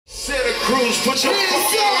CRUZ, put your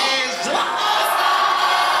fucking hands up.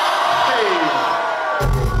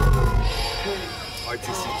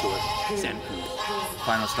 RTC tour, Santa Cruz.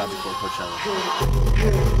 Final stop before Coachella.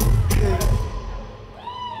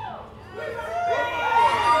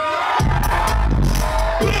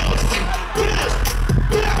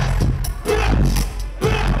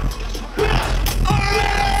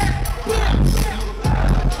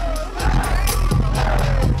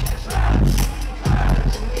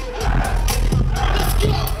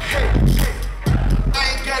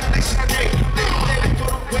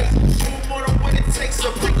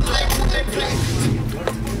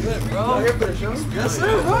 Yes,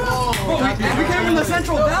 sir, bro. We came from the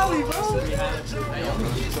Central Valley, bro.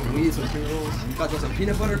 Some weed, some pre-rolls. You got some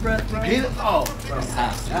peanut butter bread, bro? Peanut? Oh, bro.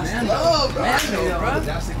 Man, bro.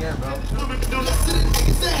 That's again, bro. And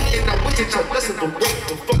I went to your lesson the way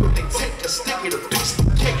the fuck would they take a stick in a piece of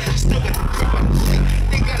cake. Still got the crib on the plate.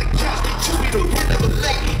 They got a couch, they choose me to run never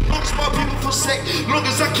late. Long as my people forsake, long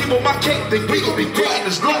as I keep on my cake, then we gon' be great.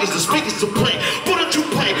 As long as the speakers to play. What don't you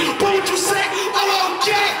play? What would you say? Oh,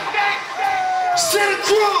 okay. Santa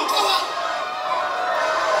Cruz.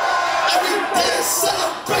 Every day is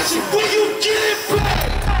celebration. Will you get it back?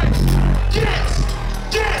 Yes,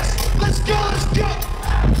 yes. Let's go, let's go.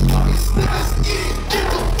 All these niggas eating, get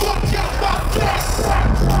the fuck out my face.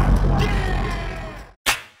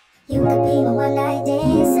 You could be my one-night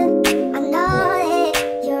dancer. I know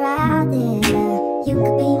that you're out there. You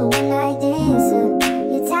could be my one-night dancer.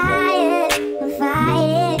 You're tired of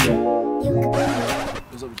fighting. You could be my...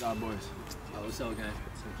 What's up with y'all boys? Oh, what's up, gang?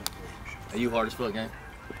 Are you hard as fuck, gang?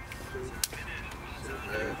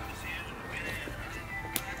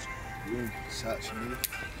 Shots, nigga.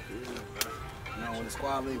 You know, when the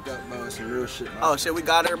squad linked up, bro, it's some real shit, man. Oh, shit, we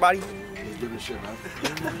got everybody? It's different shit, man.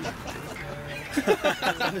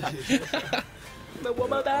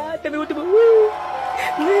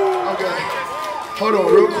 Okay, hold on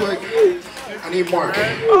real quick. I need Mark.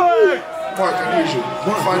 Mark, I need you.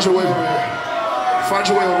 Find your way over here. Find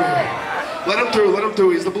your way over here. Let him through, let him through.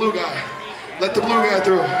 He's the blue guy. Let the blue guy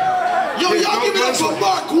through. Yo, y'all give it up for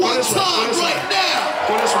Mark one time right now.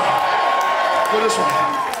 Go this way. Go this way.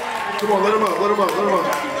 Come on, let him up, let him up, let him up.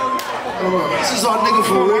 Let him up. This is our nigga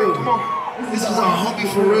for real. Come on. This is our homie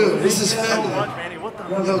for real. This is family.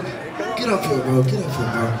 Yo, get up here, bro. Get up here,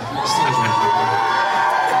 bro.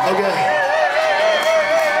 Okay.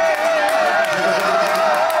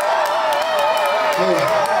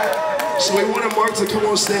 So we wanted Mark to come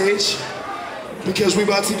on stage because we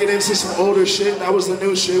about to get into some older shit. That was the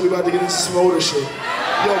new shit. We about to get into some older shit.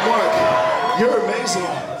 Yo, Mark, you're amazing.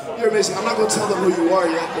 You're amazing. I'm not gonna tell them who you are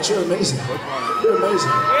yet, but you're amazing. You're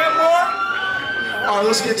amazing. All right,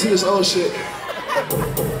 let's get to this old shit.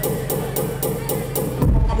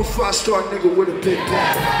 I'm a 5-star nigga with a big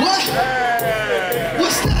bag. What?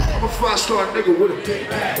 What's that? I'm a 5-star nigga with a big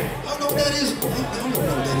bag. I don't know what that is. I don't know what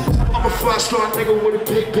that is. I'm a 5-star nigga with a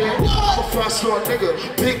big bag. I'm a 5-star nigga,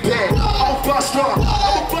 big bag. I'm a 5-star. I'm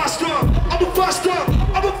a 5-star. I'm a 5-star.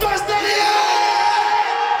 I'm a 5-star. Yeah!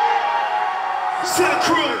 Santa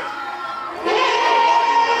Cruz.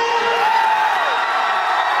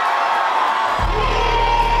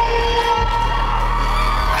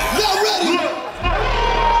 Y'all ready?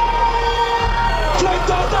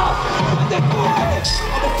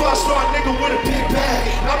 I'm a 5-star nigga with a big bag.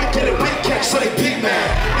 I've been getting big cash, so they big mad.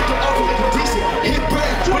 If the offer looking decent, hit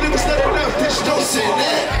brand. When it was not enough, bitch, don't say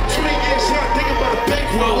that. 20 years young, thinking about a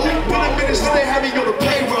bankroll. Been a minute since they had me on the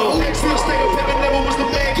payroll. Still staying pimpin', never was the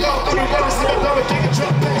main goal. I'm the one to see my dollar king and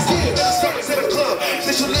drop bass. Never started at a club,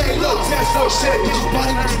 they should lay low. Task force shit, get your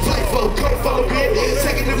body what you play for. Come follow me,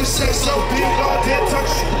 take it if you say so. Big all dead talk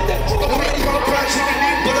shit. I'm already on fried chicken,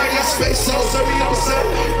 but I got space, so serve me on the set.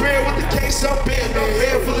 Bread with the case up in, no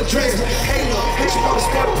hair full of drinks. Halo, hit you on the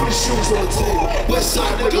spot, put his shoes on the table. West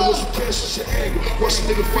side nigga, what's your cash, what's your angle? Watch a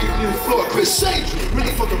nigga fight me on the floor. Chris Sage,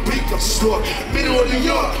 really fucking beat up the store. Middle of New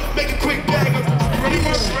York, make a quick bag of. Ready,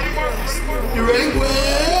 Mark? You ready?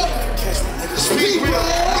 Well, speed real.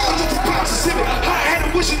 I'm just a bounce of civic.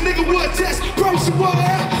 Hot-headed, wish a nigga would test. Promise you what?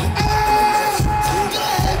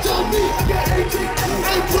 Don't me, I got everything.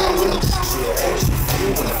 I ain't playing with them.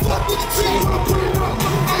 When I fuck with the team, I'm putting up.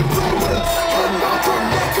 I ain't playing with them. Her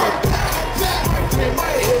neck, her back.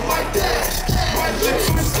 My head, my dash. My lips,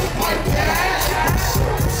 my back.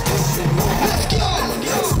 Let's go.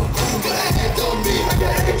 Got a hand on me, I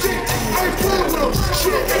got everything. I ain't playing with them.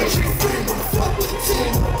 Shit, everything free. When I fuck with the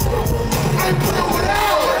team, I ain't playing with them.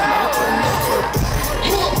 Her neck, her back.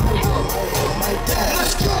 My dash.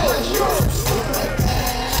 Let's go.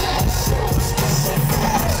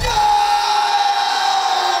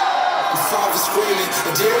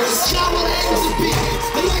 There is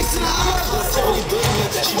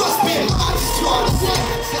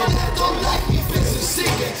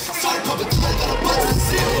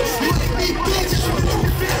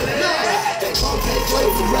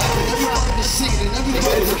rapping, everybody was singing, and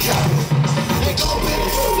everybody was capping. They gon' pay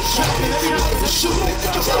for the trapping, everybody was shooting,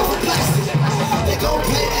 everybody was blasting. They gon'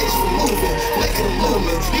 pay H for moving, making a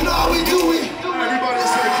movement. You know how we do it? Everybody in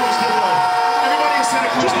Santa Cruz, get low. Everybody in Santa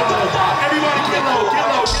Cruz, get low. Everybody get low, get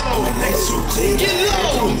low, get low. Get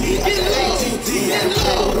low, get low, get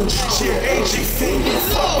low. Cheer AG feet, get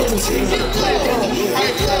low, get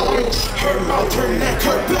low. Her mouth, her neck,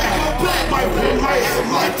 her back. My win, my hip,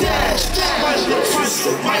 my dash. My lip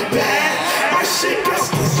twisted, my bag. My shit goes,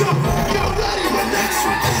 yo, ready? My next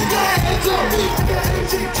one, hands on me.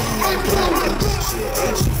 I play with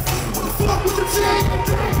fuck with the team.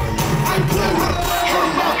 I play with her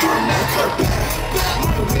mouth, her neck, her back.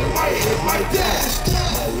 My win, my hip, my dash.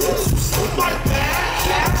 My lip twisted, my bag.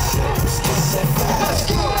 Let's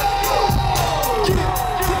go.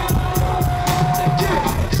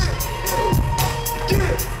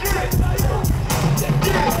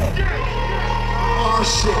 Oh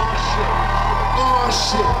shit. Oh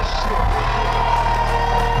shit.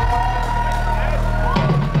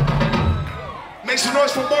 Make some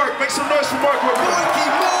noise for Mark. Make some noise for Mark.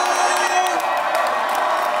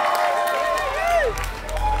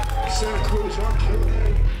 Santa Cruz, y'all killing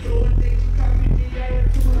it.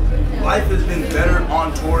 Life has been better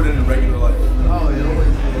on tour than in regular life. Oh, yeah.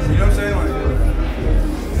 You know what I'm saying? Like,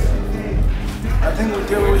 I think we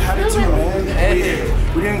did what we had to do, man.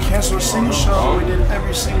 We didn't cancel a single show. We did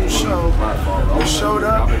every single show. We showed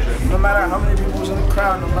up, no matter how many people was in the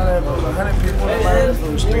crowd, no matter if it was 100 people, no matter if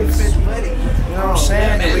it was 350. You know what I'm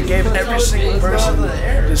saying? And we gave every single person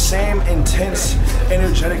the same intense,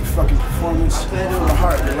 energetic fucking performance from the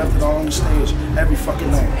heart. They left it all on the stage every fucking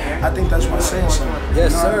night. I think that's what's saying something.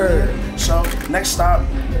 Yes, sir. So, next stop,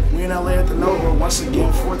 we in LA at the Nova once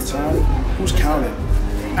again, 4th time. Who's counting?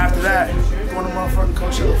 After that, going to motherfucking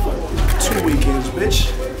Coachella for 2 weekends,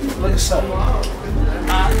 bitch. Look us up.